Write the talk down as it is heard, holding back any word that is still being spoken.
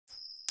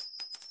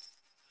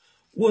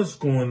What's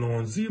going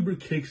on? Zebra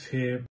Cakes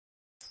here.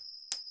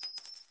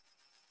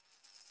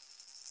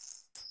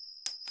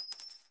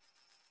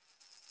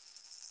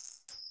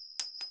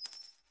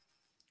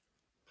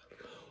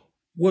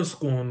 What's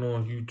going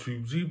on,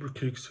 YouTube? Zebra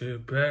Cakes here,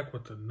 back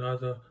with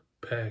another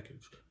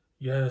package.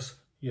 Yes.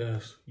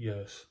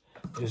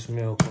 It's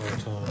mail call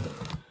time.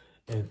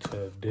 And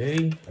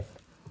today,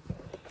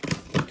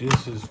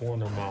 this is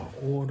one of my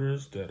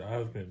orders that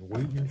I've been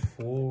waiting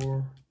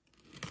for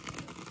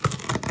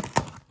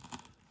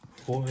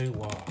a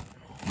while.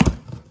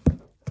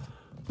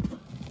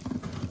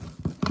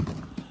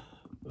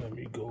 Let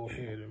me go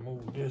ahead and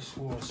move this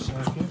for a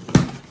second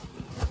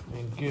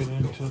and get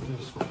into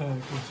this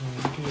package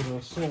and get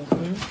us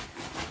open.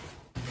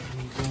 Let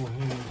me go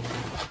ahead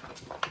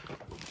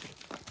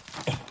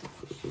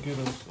and get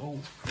us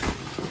open.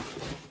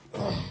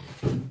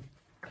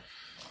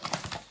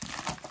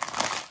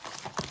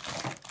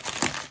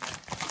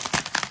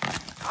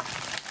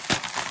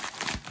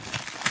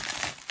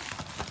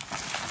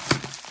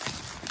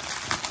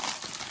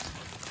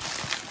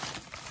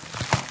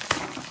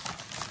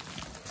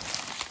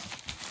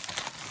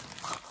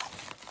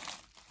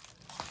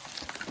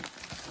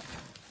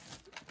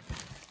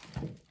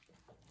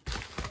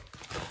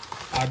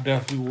 I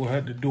definitely will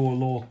have to do a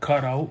little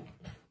cutout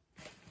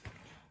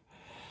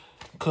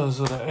because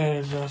of the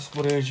address,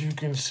 but as you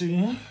can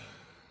see,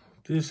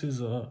 this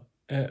is a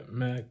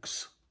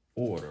APMEX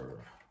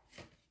order.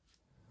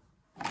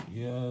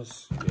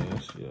 Yes.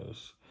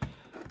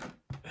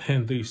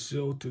 And they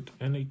sealed it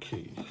in a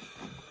case.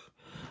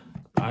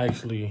 I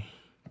actually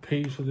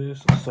paid for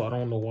this, so I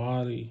don't know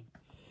why they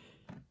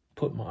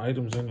put my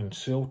items in and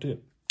sealed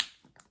it.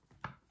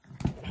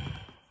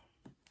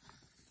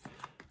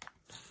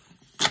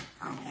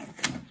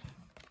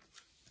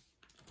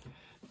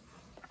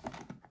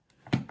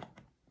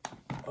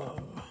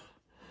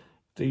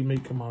 They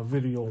making my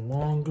video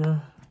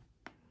longer.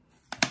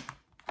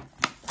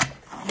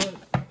 But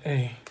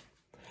hey,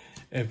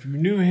 if you're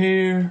new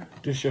here,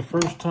 this your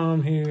first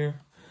time here,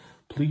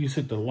 please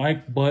hit the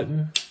like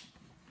button,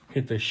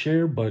 hit the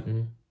share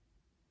button,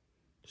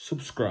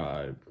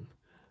 subscribe,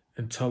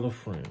 and tell a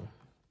friend.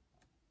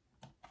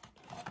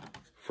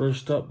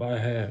 First up, I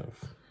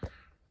have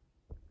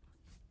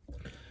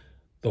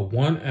the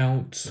 1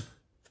 ounce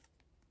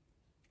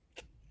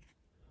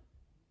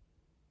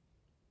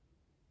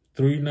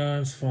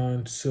 3/9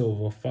 fine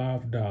silver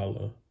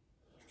 $5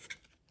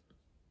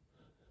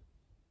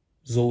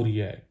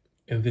 Zodiac,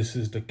 and this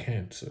is the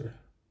Cancer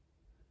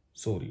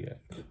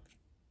Zodiac.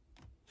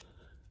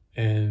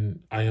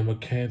 And I am a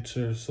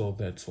Cancer, so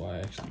that's why I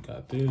actually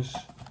got this.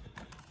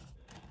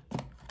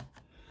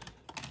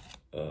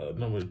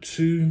 Number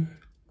 2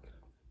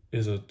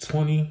 is a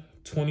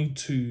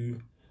 2022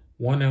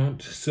 1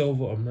 ounce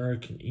silver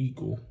American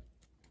Eagle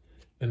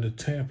in the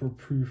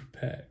tamper-proof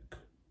pack.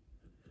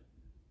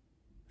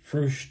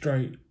 First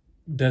strike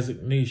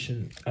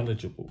designation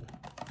eligible.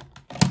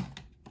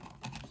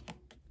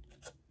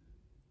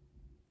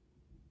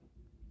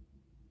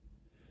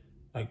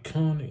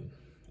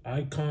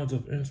 Icons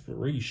of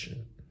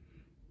inspiration.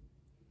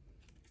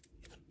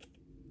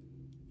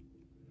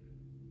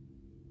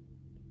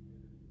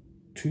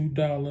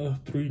 $2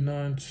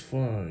 3/9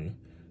 fine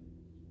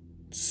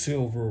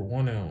silver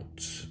 1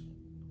 ounce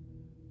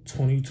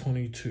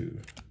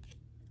 2022.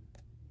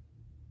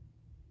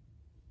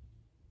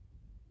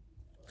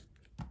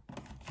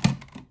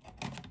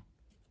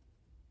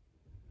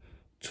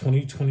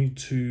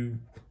 $2022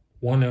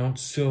 1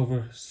 ounce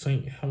silver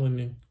St.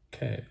 Helena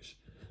cash,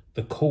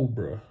 the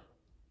Cobra.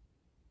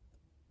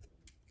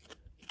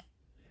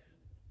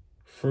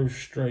 First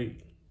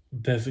strike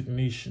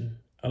designation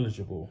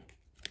eligible.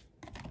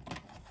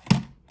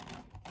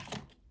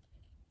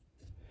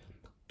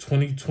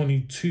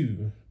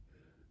 2022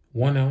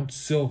 1 ounce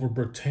silver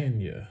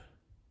Britannia.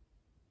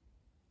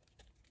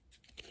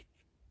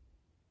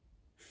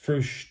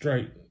 First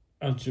strike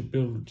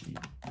eligibility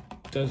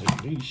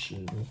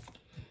designation.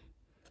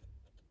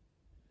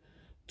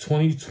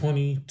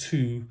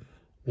 2022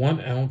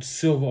 1 ounce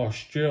silver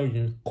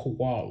Australian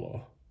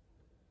koala.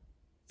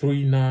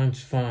 3/9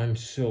 fine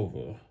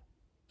silver.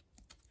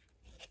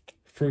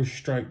 First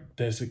strike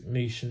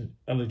designation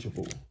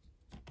eligible.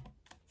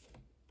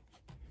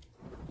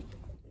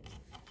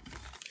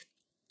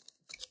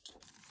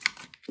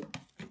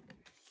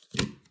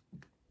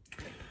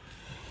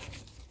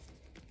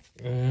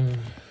 And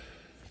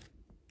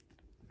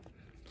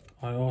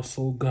I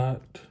also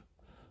got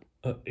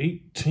a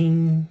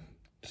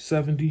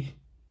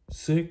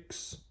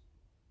 1876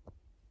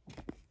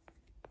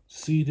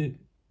 seated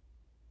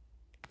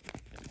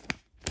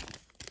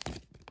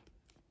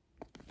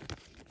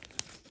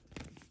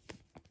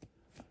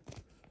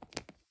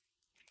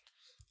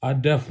I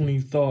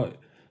definitely thought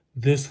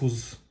this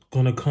was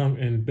gonna come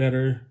in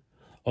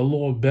a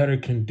little better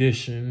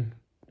condition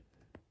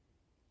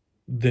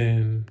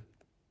than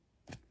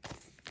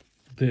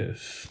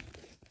this.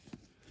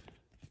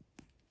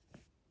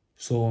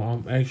 So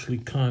I'm actually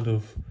kind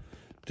of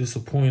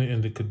disappointed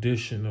in the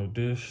condition of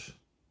this.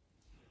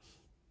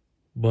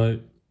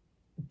 But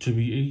to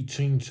be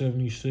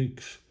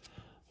 1876.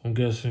 I'm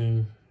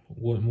guessing,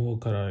 what more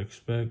could I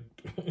expect?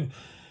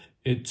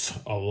 It's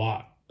a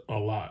lot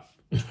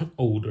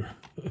older.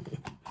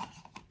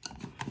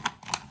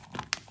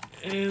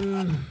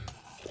 And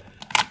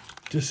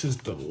this is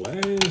the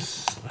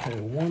last. I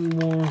had one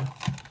more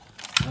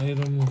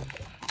item.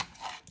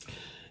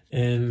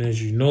 And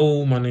as you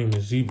know, my name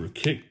is Zebra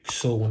Kick.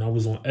 So when I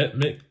was on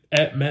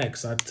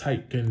APMEX, I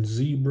typed in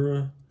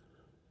Zebra.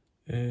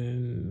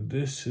 And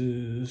this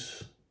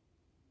is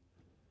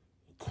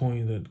a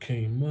coin that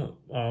came up.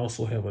 I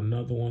also have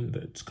another one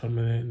that's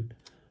coming in.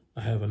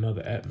 I have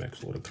another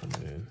APMEX order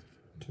coming in,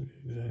 to be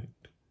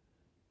exact.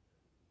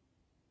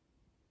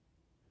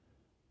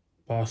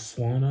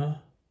 Botswana,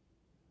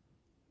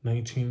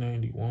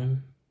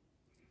 1991.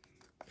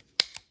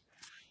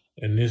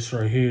 And this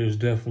right here is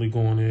definitely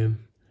going in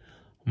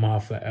my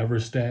forever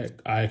stack.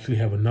 I actually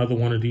have another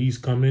one of these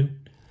coming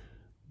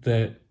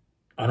that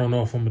I don't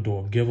know if I'm gonna do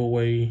a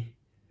giveaway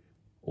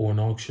or an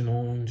auction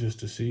on just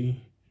to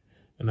see.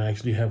 And I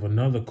actually have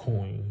another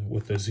coin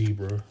with a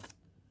zebra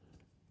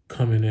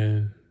coming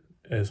in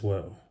as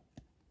well.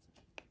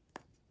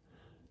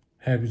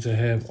 Happy to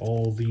have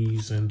all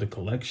these in the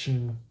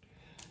collection.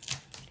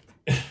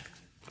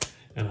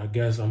 And I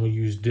guess I'm gonna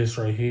use this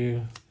right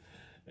here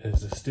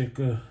as a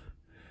sticker.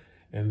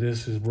 And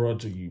this is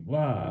brought to you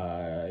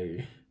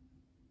by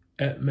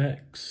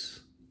APMEX.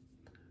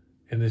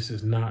 And this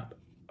is not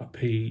a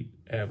paid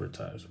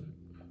advertisement.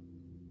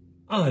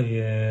 I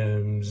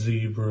am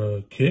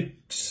Zebra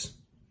Kicks.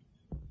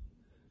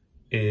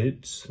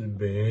 It's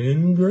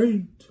been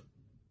great.